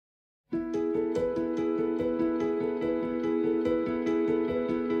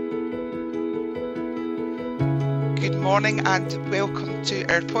Good morning and welcome to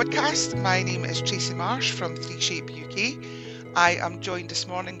our podcast. My name is Tracy Marsh from 3Shape UK. I am joined this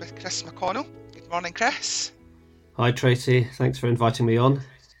morning with Chris McConnell. Good morning, Chris. Hi Tracy, thanks for inviting me on.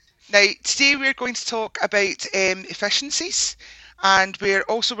 Now, today we're going to talk about efficiencies, and we're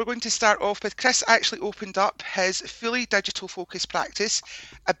going to start off with Chris actually opened up his fully digital focused practice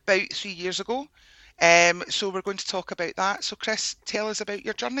about 3 years ago. So we're going to talk about that. So Chris, tell us about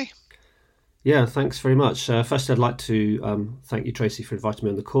your journey. Yeah, thanks very much. First, I'd like to thank you, Tracy, for inviting me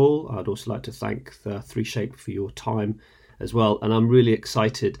on the call. I'd also like to thank the 3Shape for your time as well. And I'm really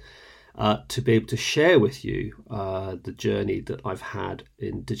excited to be able to share with you the journey that I've had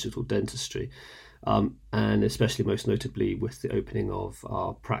in digital dentistry, and especially most notably with the opening of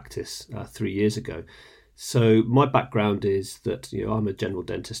our practice 3 years ago. So my background is that I'm a general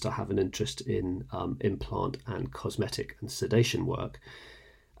dentist. I have an interest in implant and cosmetic and sedation work.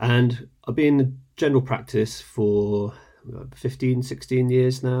 And I've been in general practice for 15, 16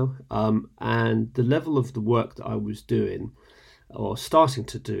 years now. And the level of the work that I was doing or starting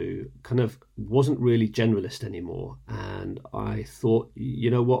to do kind of wasn't really generalist anymore. And I thought,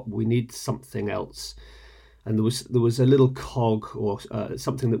 you know what, we need something else. And there was a little cog or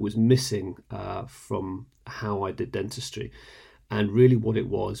something that was missing from how I did dentistry. And really what it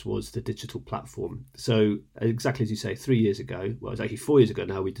was the digital platform. So exactly as you say, 3 years ago, well, it's actually 4 years ago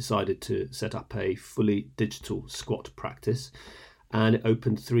now, we decided to set up a fully digital squat practice, and it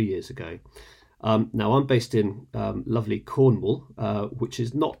opened 3 years ago. Now I'm based in lovely Cornwall, which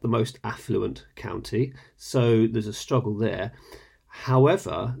is not the most affluent county, so there's a struggle there.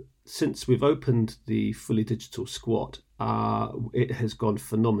 However, since we've opened the fully digital squat, it has gone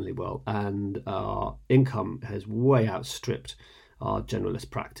phenomenally well, and our income has way outstripped our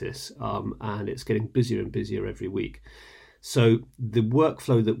generalist practice, and it's getting busier and busier every week. So the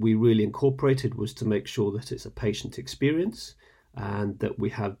workflow that we really incorporated was to make sure that it's a patient experience and that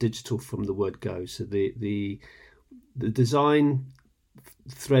we have digital from the word go. So the design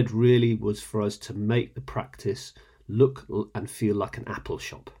thread really was for us to make the practice look and feel like an Apple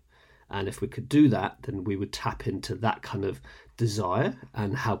shop. And if we could do that, then we would tap into that kind of desire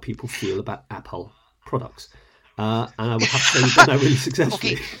and how people feel about Apple products. And I would have to say we've done that really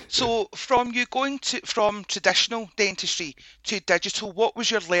successfully. Okay, so from you going from traditional dentistry to digital, what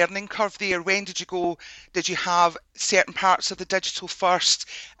was your learning curve there? When did you go? Did you have certain parts of the digital first,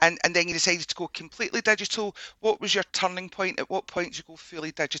 and then you decided to go completely digital? What was your turning point? At what point did you go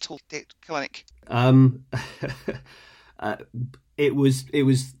fully digital clinic? It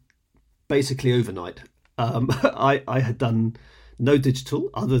was basically overnight. I had done no digital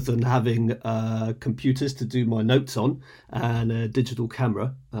other than having computers to do my notes on and a digital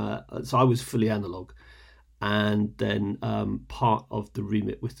camera. So I was fully analog. And then part of the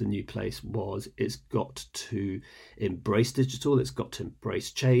remit with the new place was it's got to embrace digital. It's got to embrace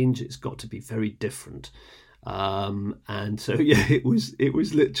change. It's got to be very different. And so, yeah, it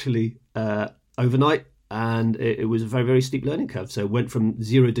was literally overnight. And it was a very, very steep learning curve. So it went from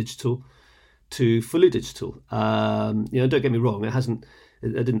zero digital to fully digital. Don't get me wrong, it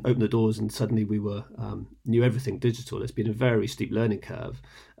didn't open the doors and suddenly we were knew everything digital. It's been a very steep learning curve,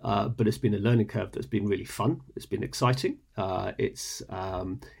 but it's been a learning curve that's been really fun. It's been exciting. It's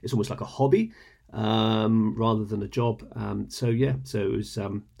almost like a hobby rather than a job. So it was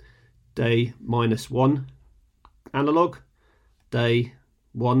day -1 analog, day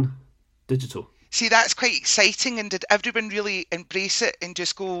 1 digital. See, that's quite exciting. And did everyone really embrace it and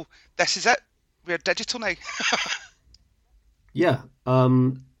just go, this is it? We're digital now. Yeah.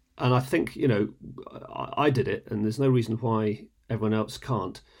 And I think, I did it, and there's no reason why everyone else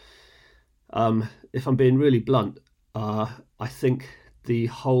can't. If I'm being really blunt, I think the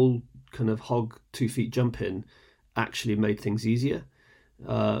whole kind of hog 2 feet jump in actually made things easier,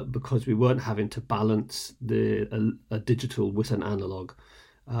 because we weren't having to balance a digital with an analog.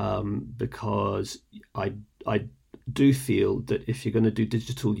 Because I do feel that if you're going to do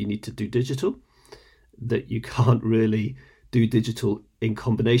digital, you need to do digital, that you can't really do digital in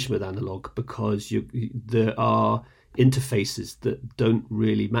combination with analog, because there are interfaces that don't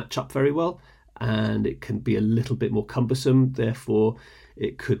really match up very well, and it can be a little bit more cumbersome. Therefore,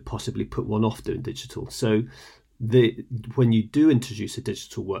 it could possibly put one off doing digital. So when you do introduce a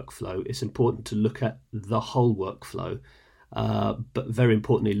digital workflow, it's important to look at the whole workflow, but very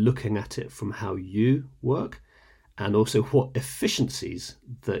importantly, looking at it from how you work and also what efficiencies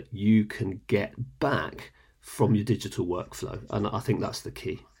that you can get back from your digital workflow. And I think that's the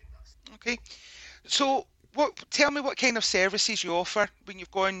key. Okay. So tell me what kind of services you offer when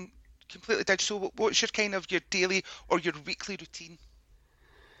you've gone completely digital. What's your kind of your daily or your weekly routine?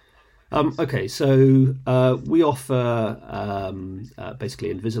 Okay, so we offer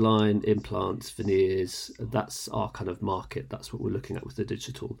basically Invisalign, implants, veneers. That's our kind of market. That's what we're looking at with the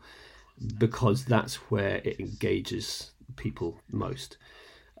digital, because that's where it engages people most.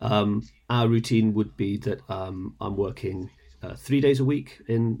 Our routine would be that I'm working 3 days a week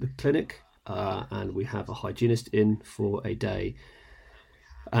in the clinic, and we have a hygienist in for a day,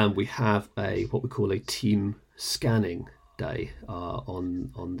 and we have a what we call a team scanning day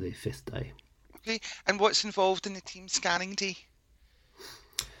on the fifth day. Okay, and what's involved in the team scanning day?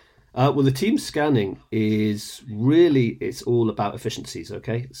 Well, the team scanning is really, it's all about efficiencies.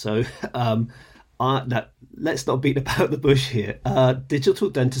 Okay, so let's not beat about the bush here. Digital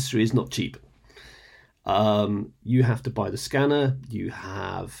dentistry is not cheap. You have to buy the scanner. You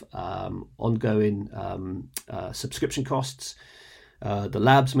have ongoing subscription costs. The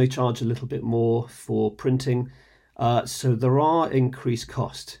labs may charge a little bit more for printing. So there are increased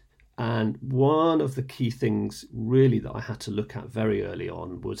costs. And one of the key things really that I had to look at very early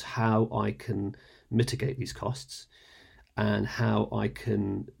on was how I can mitigate these costs and how I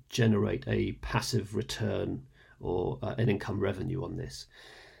can generate a passive return or an income revenue on this.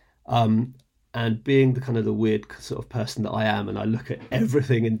 And being the kind of the weird sort of person that I am, and I look at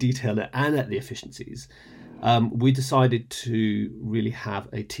everything in detail and at the efficiencies, we decided to really have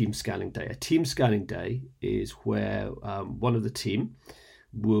a team scanning day. A team scanning day is where one of the team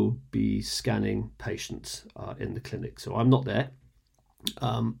will be scanning patients in the clinic. So I'm not there,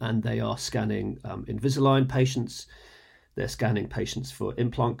 and they are scanning Invisalign patients. They're scanning patients for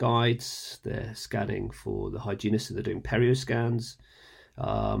implant guides. They're scanning for the hygienists, so they're doing perio scans.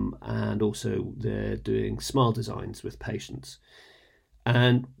 And also they're doing smile designs with patients.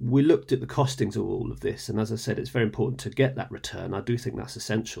 And we looked at the costings of all of this. And as I said, it's very important to get that return. I do think that's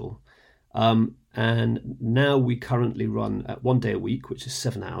essential. And now we currently run at 1 day a week, which is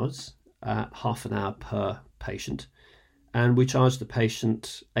 7 hours, at half an hour per patient. And we charge the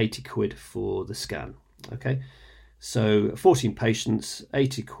patient 80 quid for the scan. Okay. So 14 patients,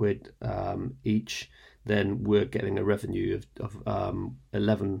 80 quid each. Then we're getting a revenue of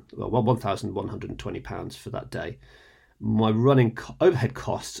 £1,120 for that day. My running overhead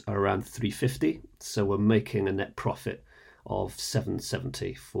costs are around 350, so we're making a net profit of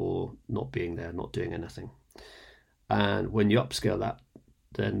 770 for not being there, not doing anything. And when you upscale that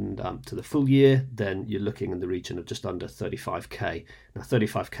then to the full year, then you're looking in the region of just under 35k. Now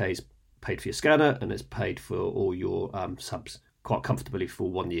 35k is paid for your scanner and it's paid for all your subs quite comfortably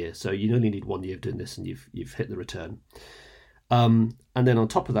for 1 year. So you only need 1 year of doing this and you've hit the return. And then on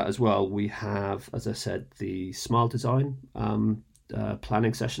top of that as well, we have, as I said, the smile design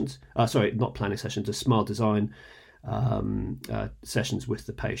planning sessions. Sorry, not planning sessions, the smile design sessions with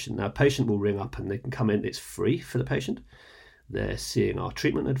the patient. Now, a patient will ring up and they can come in. It's free for the patient. They're seeing our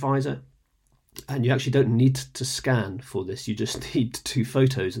treatment advisor. And you actually don't need to scan for this. You just need 2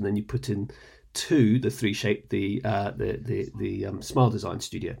 photos and then you put in to the 3Shape, the Smile Design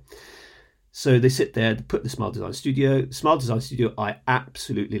Studio. So they sit there, put the Smile Design Studio. Smile Design Studio I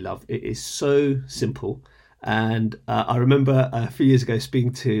absolutely love. It is so simple. And I remember a few years ago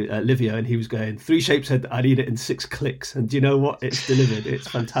speaking to Livio, and he was going, 3Shape said I need it in 6 clicks. And do you know what? It's delivered. It's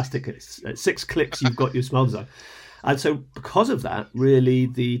fantastic. It's at 6 clicks, you've got your Smile Design. And so because of that, really,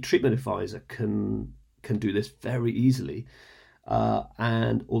 the treatment advisor can do this very easily.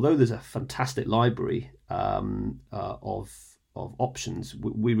 And although there's a fantastic library of options,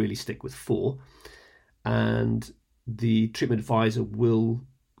 we really stick with 4. And the treatment advisor will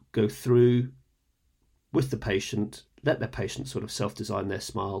go through with the patient, let their patient sort of self-design their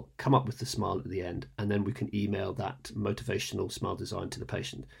smile, come up with the smile at the end, and then we can email that motivational smile design to the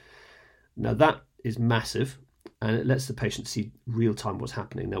patient. Now that is massive, and it lets the patient see real time what's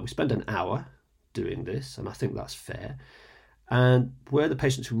happening. Now we spend an hour doing this, and I think that's fair. And where the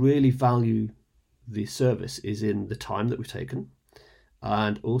patients really value the service is in the time that we've taken,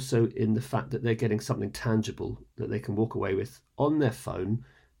 and also in the fact that they're getting something tangible that they can walk away with on their phone,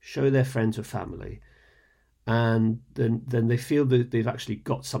 show their friends or family, and then they feel that they've actually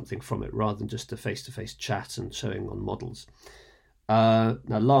got something from it rather than just a face-to-face chat and showing on models. Now,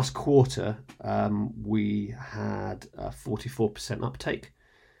 last quarter, we had a 44% uptake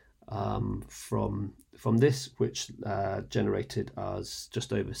from this, which generated us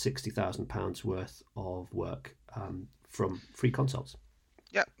just over £60,000 worth of work from free consults.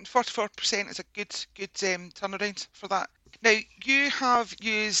 Yeah, 44% is a good turnaround for that. Now, you have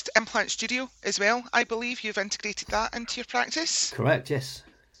used Implant Studio as well. I believe you've integrated that into your practice. Correct, yes.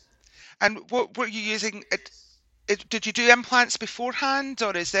 And what were you using? Did you do implants beforehand,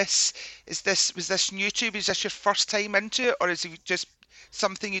 or was this new to you? Was this your first time into it, or is it just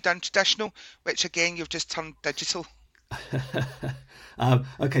something you've done traditional, which again you've just turned digital?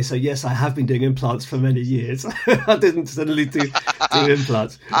 Okay, so yes, I have been doing implants for many years. I didn't suddenly do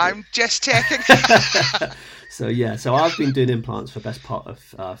implants. I'm just checking. So yeah, so I've been doing implants for the best part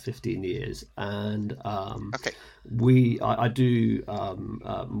of 15 years, and Okay. I do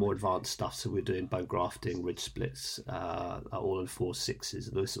more advanced stuff. So we're doing bone grafting, ridge splits, all in 4/6s,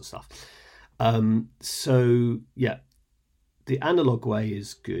 and those sort of stuff. So yeah, the analog way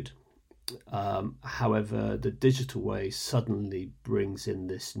is good. However, the digital way suddenly brings in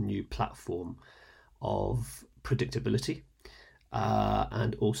this new platform of predictability,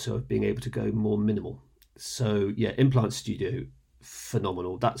 and also being able to go more minimal. So yeah, Implant Studio,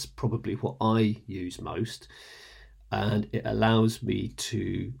 phenomenal. That's probably what I use most, and it allows me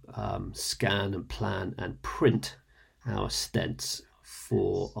to scan and plan and print our stents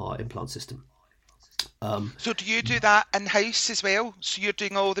for our implant system. So do you do that in-house as well? So you're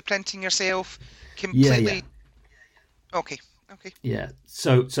doing all the printing yourself Yeah, completely? Okay. Okay. yeah.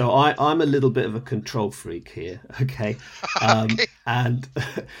 So I'm a little bit of a control freak here, okay? Okay. And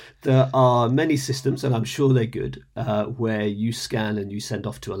there are many systems, and I'm sure they're good, where you scan and you send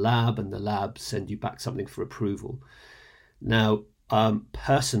off to a lab, and the lab send you back something for approval. Now,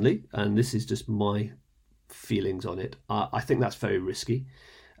 personally, and this is just my feelings on it, I think that's very risky.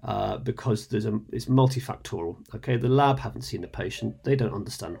 Because it's multifactorial. Okay, the lab haven't seen the patient; they don't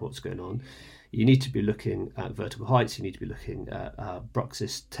understand what's going on. You need to be looking at vertebral heights. You need to be looking at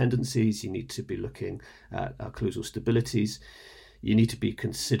bruxis tendencies. You need to be looking at occlusal stabilities. You need to be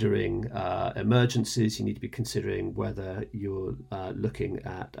considering emergencies. You need to be considering whether you're looking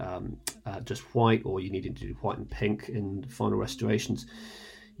at just white, or you needing to do white and pink in final restorations.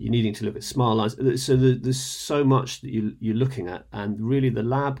 You're needing to look at smile lines. So there's so much that you're looking at, and really the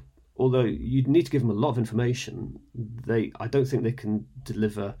lab, although you need to give them a lot of information, I don't think they can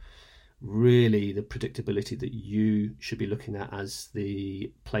deliver really the predictability that you should be looking at as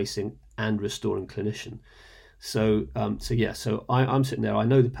the placing and restoring clinician. So I'm sitting there. I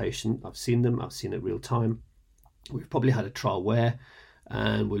know the patient. I've seen them. I've seen it real time. We've probably had a trial wear,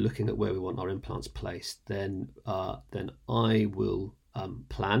 and we're looking at where we want our implants placed. Then I will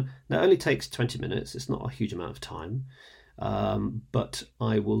plan. Now it only takes 20 minutes. It's not a huge amount of time, but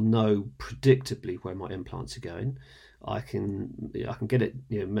I will know predictably where my implants are going. I can get it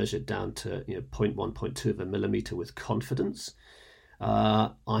measured down to 0.1, 0.2 of a millimeter with confidence.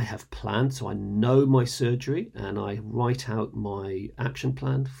 I have planned, so I know my surgery, and I write out my action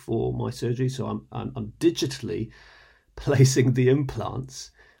plan for my surgery. So I'm digitally placing the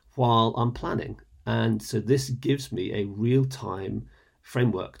implants while I'm planning, and so this gives me a real-time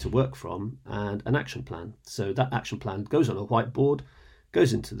framework to work from and an action plan. So that action plan goes on a whiteboard,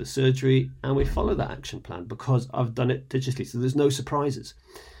 goes into the surgery, and we follow that action plan because I've done it digitally. So there's no surprises.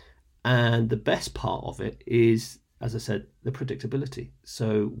 And the best part of it is, as I said, the predictability.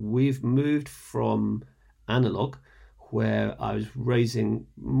 So we've moved from analog, where I was raising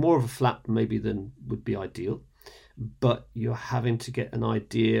more of a flap maybe than would be ideal, but you're having to get an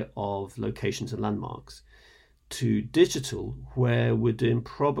idea of locations and landmarks, to digital, where we're doing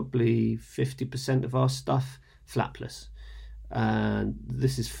probably 50% of our stuff flapless. And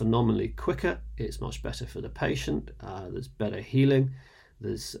this is phenomenally quicker. It's much better for the patient. There's better healing.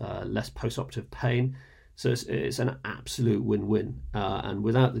 There's less post-operative pain. So it's an absolute win-win. And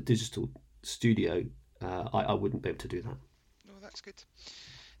without the digital studio, I wouldn't be able to do that. No, that's good.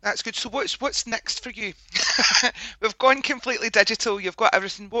 That's good. So what's next for you? We've gone completely digital. You've got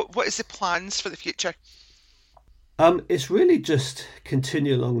everything. What is the plans for the future? It's really just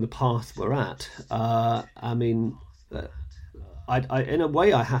continue along the path we're at. I mean, I in a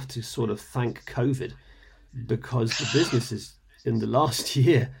way I have to sort of thank COVID, because the business is in the last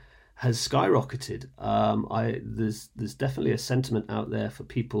year has skyrocketed. There's definitely a sentiment out there for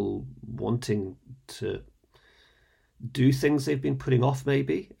people wanting to do things they've been putting off,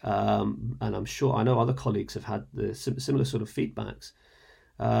 maybe, and I'm sure I know other colleagues have had the similar sort of feedbacks.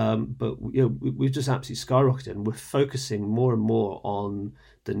 But we've just absolutely skyrocketed, and we're focusing more and more on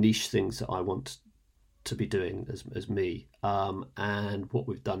the niche things that I want to be doing as me. And what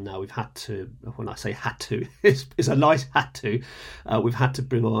we've done now, we've had to, when I say had to, it's a nice had to, we've had to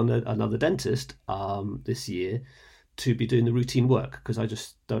bring on another dentist this year to be doing the routine work, because I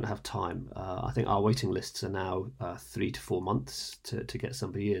just don't have time. I think our waiting lists are now 3 to 4 months to get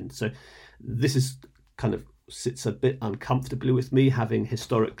somebody in. So this is kind of sits a bit uncomfortably with me, having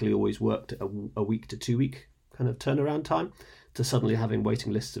historically always worked a week to 2 week kind of turnaround time, to suddenly having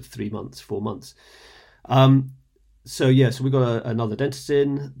waiting lists of 3 months, 4 months. So we've got another dentist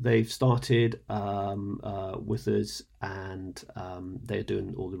in. They've started with us, and they're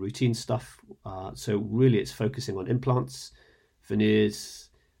doing all the routine stuff. So really, it's focusing on implants, veneers,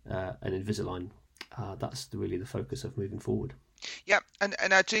 and Invisalign. That's really the focus of moving forward. Yeah, and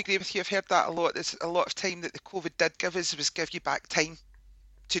I do agree with you. I've heard that a lot. There's a lot of time that the COVID did give us was give you back time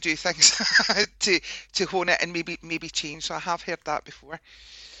to do things, to hone it and maybe change. So I have heard that before.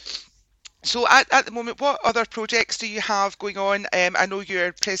 So at the moment, what other projects do you have going on? I know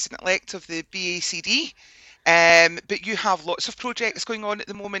you're president-elect of the BACD, but you have lots of projects going on at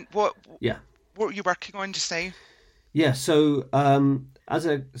the moment. Yeah. What are you working on just now? Yeah, so as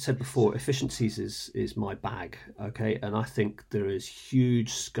I said before, efficiencies is my bag, okay? And I think there is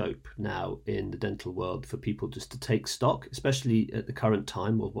huge scope now in the dental world for people just to take stock, especially at the current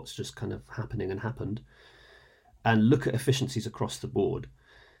time of what's just kind of happening and happened, and look at efficiencies across the board.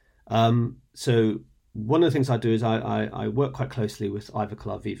 So one of the things I do is I work quite closely with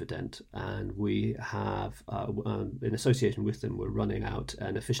Ivoclar Vivadent, and we have, in association with them, we're running out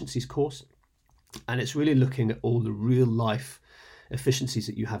an efficiencies course. And it's really looking at all the real life efficiencies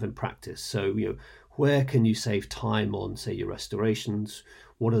that you have in practice. So, where can you save time on, say, your restorations?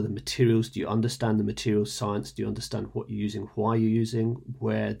 What are the materials? Do you understand the materials science? Do you understand what you're using, why you're using,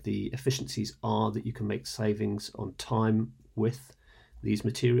 where the efficiencies are that you can make savings on time with these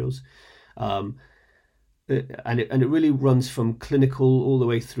materials? And it really runs from clinical all the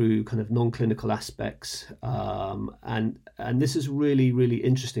way through kind of non-clinical aspects, and this is really, really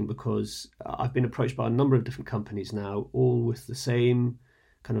interesting because I've been approached by a number of different companies now, all with the same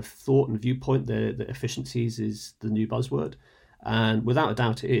kind of thought and viewpoint that efficiencies is the new buzzword, and without a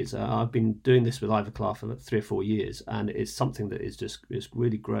doubt it is. I've been doing this with Ivoclar for 3 or 4 years, and it's something that is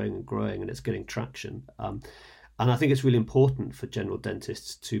really growing and growing, and it's getting traction. And I think it's really important for general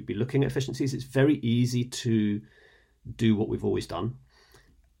dentists to be looking at efficiencies. It's very easy to do what we've always done.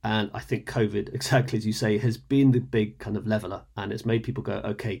 And I think COVID, exactly as you say, has been the big kind of leveler. And it's made people go,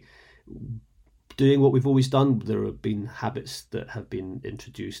 okay, doing what we've always done, there have been habits that have been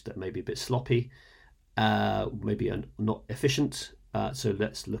introduced that may be a bit sloppy, maybe are not efficient. So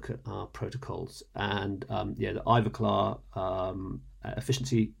let's look at our protocols. And the Ivoclar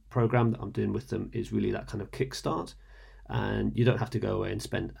efficiency program that I'm doing with them is really that kind of kickstart. And you don't have to go away and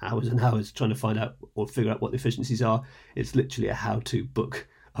spend hours and hours trying to find out or figure out what the efficiencies are. It's literally a how-to book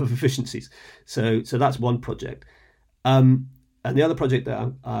of efficiencies. So that's one project. And the other project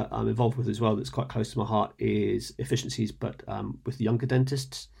that I'm involved with as well that's quite close to my heart is efficiencies, but with younger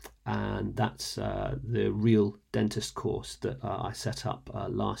dentists. And that's the Real Dentist course that I set up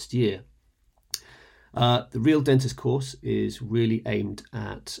last year. The Real Dentist course is really aimed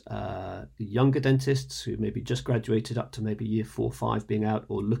at younger dentists who maybe just graduated up to maybe year 4 or 5 being out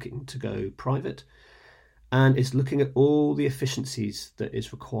or looking to go private. And it's looking at all the efficiencies that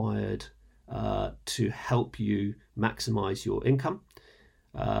is required to help you maximize your income,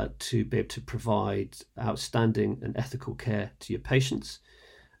 to be able to provide outstanding and ethical care to your patients,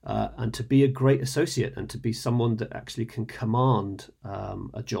 and to be a great associate and to be someone that actually can command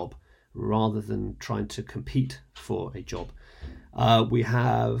a job rather than trying to compete for a job. We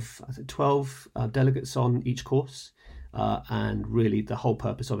have, I think, 12 delegates on each course, and really the whole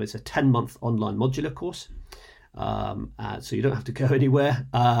purpose of it is a 10-month online modular course. So you don't have to go anywhere,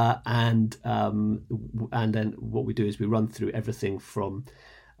 and then what we do is we run through everything from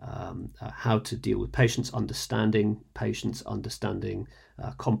how to deal with patients, understanding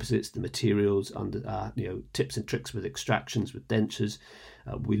composites, the materials, tips and tricks with extractions, with dentures.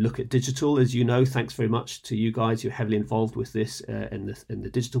 We look at digital, as you know. Thanks very much to you guys. You're heavily involved with this in the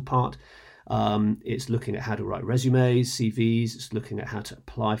digital part. It's looking at how to write resumes, CVs. It's looking at how to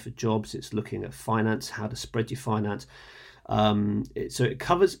apply for jobs. It's looking at finance, how to spread your finance. So it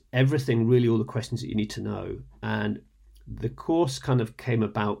covers everything, really, all the questions that you need to know. And the course kind of came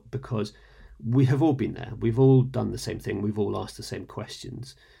about because we have all been there. We've all done the same thing. We've all asked the same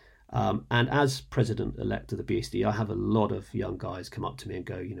questions. And as president-elect of the BACD, I have a lot of young guys come up to me and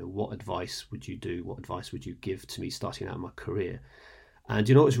go, what advice would you do? What advice would you give to me starting out in my career? And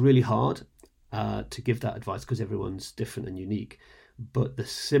it's really hard to give that advice because everyone's different and unique. But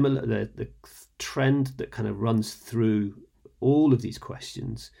the trend that kind of runs through all of these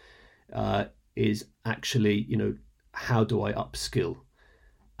questions is actually, how do I upskill?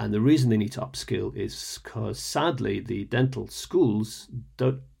 And the reason they need to upskill is because, sadly, the dental schools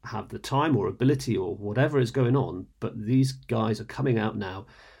don't have the time or ability or whatever is going on. But these guys are coming out now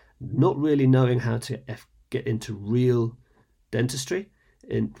not really knowing how to get into real dentistry,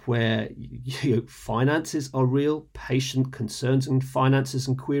 in where finances are real, patient concerns and finances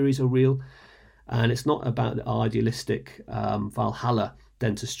and queries are real. And it's not about the idealistic Valhalla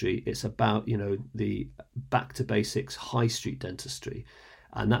dentistry. It's about, the back to basics high street dentistry.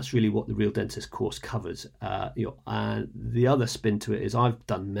 And that's really what the Real Dentist course covers. And the other spin to it is I've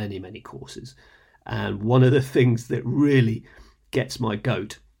done many, many courses. And one of the things that really gets my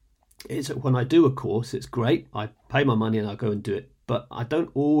goat is that when I do a course, it's great. I pay my money and I go and do it. But I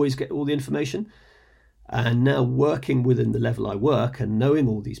don't always get all the information. And now working within the level I work and knowing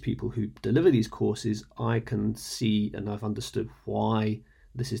all these people who deliver these courses, I can see and I've understood why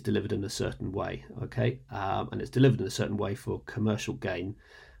this is delivered in a certain way, okay? And it's delivered in a certain way for commercial gain,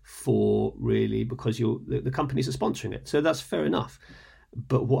 for really because the companies are sponsoring it. So that's fair enough.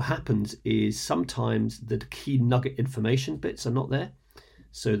 But what happens is sometimes the key nugget information bits are not there.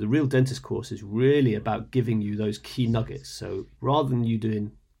 So the Real Dentist course is really about giving you those key nuggets. So rather than you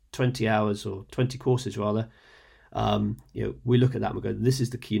doing 20 hours or 20 courses rather, we look at that and we go, this is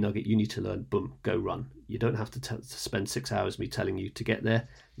the key nugget you need to learn, boom, go run. You don't have to spend 6 hours me telling you to get there.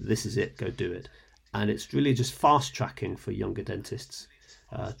 This is it, go do it. And it's really just fast tracking for younger dentists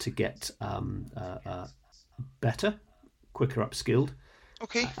to get better, quicker upskilled,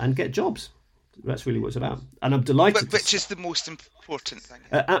 and get jobs. That's really what it's about. And I'm delighted. Which is the most important thing.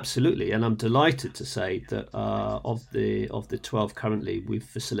 Absolutely. And I'm delighted to say that of the 12 currently, we've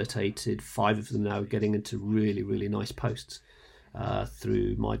facilitated 5 of them now getting into really, really nice posts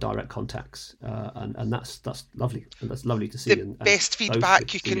through my direct contacts. And that's lovely. And that's lovely to see. The best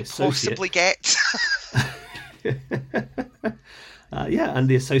feedback you can possibly get. And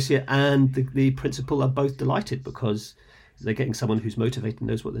the associate and the principal are both delighted because they're getting someone who's motivated and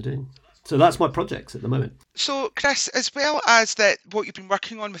knows what they're doing. So that's my projects at the moment. So, Chris, as well as what you've been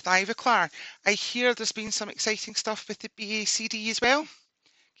working on with Ivoclar, I hear there's been some exciting stuff with the BACD as well.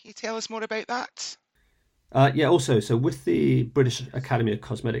 Can you tell us more about that? So with the British Academy of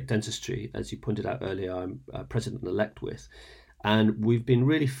Cosmetic Dentistry, as you pointed out earlier, I'm president-elect with, and we've been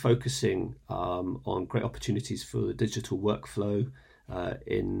really focusing on great opportunities for the digital workflow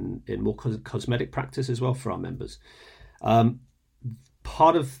in more cosmetic practice as well for our members.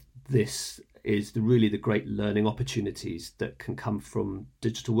 Part of this is really the great learning opportunities that can come from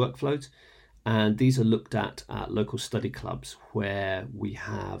digital workflows. And these are looked at local study clubs where we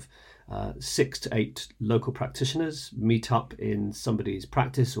have 6 to 8 local practitioners meet up in somebody's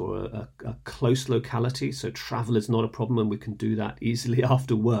practice or a close locality. So travel is not a problem and we can do that easily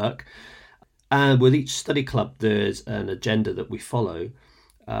after work. And with each study club, there's an agenda that we follow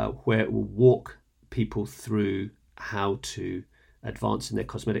where it will walk people through how to advance in their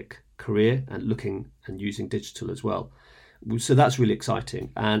cosmetic career and looking and using digital as well. So that's really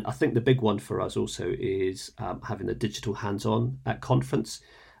exciting. And I think the big one for us also is having the digital hands-on at conference.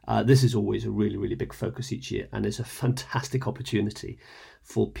 This is always a really, really big focus each year, and it's a fantastic opportunity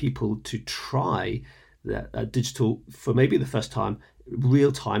for people to try the digital for maybe the first time,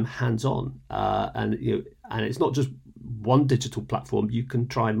 real-time hands-on. And it's not just one digital platform. You can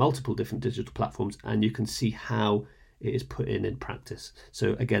try multiple different digital platforms and you can see how it is put in practice.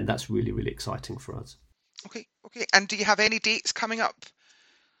 So again, that's really, really exciting for us. Okay. And do you have any dates coming up?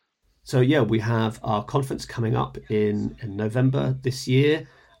 So we have our conference coming up in November this year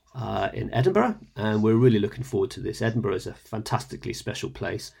in Edinburgh, and we're really looking forward to this. Edinburgh is a fantastically special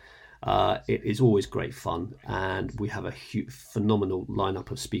place. It is always great fun, and we have a phenomenal lineup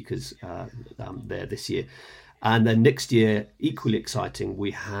of speakers there this year. And then next year, equally exciting,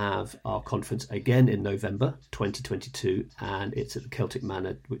 we have our conference again in November 2022, and it's at the Celtic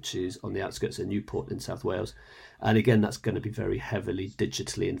Manor, which is on the outskirts of Newport in South Wales. And again, that's going to be very heavily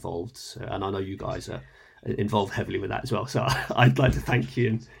digitally involved. So, and I know you guys are involved heavily with that as well. So I'd like to thank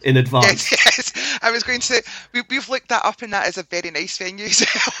you in advance. Yes. I was going to say, we've looked that up and that is a very nice venue.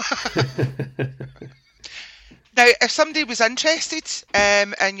 Now, if somebody was interested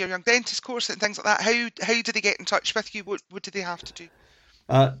in your Young Dentist course and things like that, how do they get in touch with you? What do they have to do?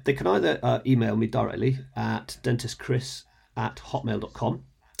 They can either email me directly at dentistchris@hotmail.com,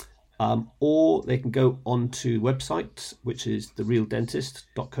 or they can go onto the website, which is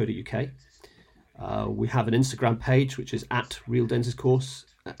therealdentist.co.uk. We have an Instagram page, which is at Real Dentist Course,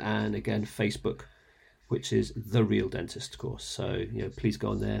 and again, Facebook, which is The Real Dentist Course. So, please go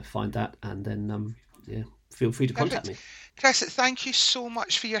on there, find that, and then, feel free to contact me. Chris, thank you so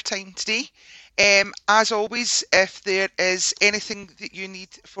much for your time today. As always, if there is anything that you need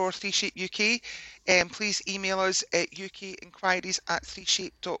for 3Shape UK, please email us at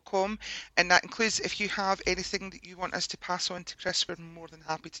ukinquiries@3shape.com, and that includes if you have anything that you want us to pass on to Chris, we're more than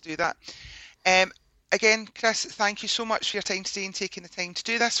happy to do that. Again, Chris, thank you so much for your time today and taking the time to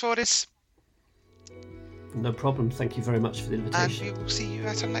do this for us. No problem. Thank you very much for the invitation. And we will see you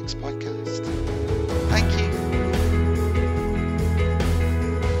at our next podcast. Thank you.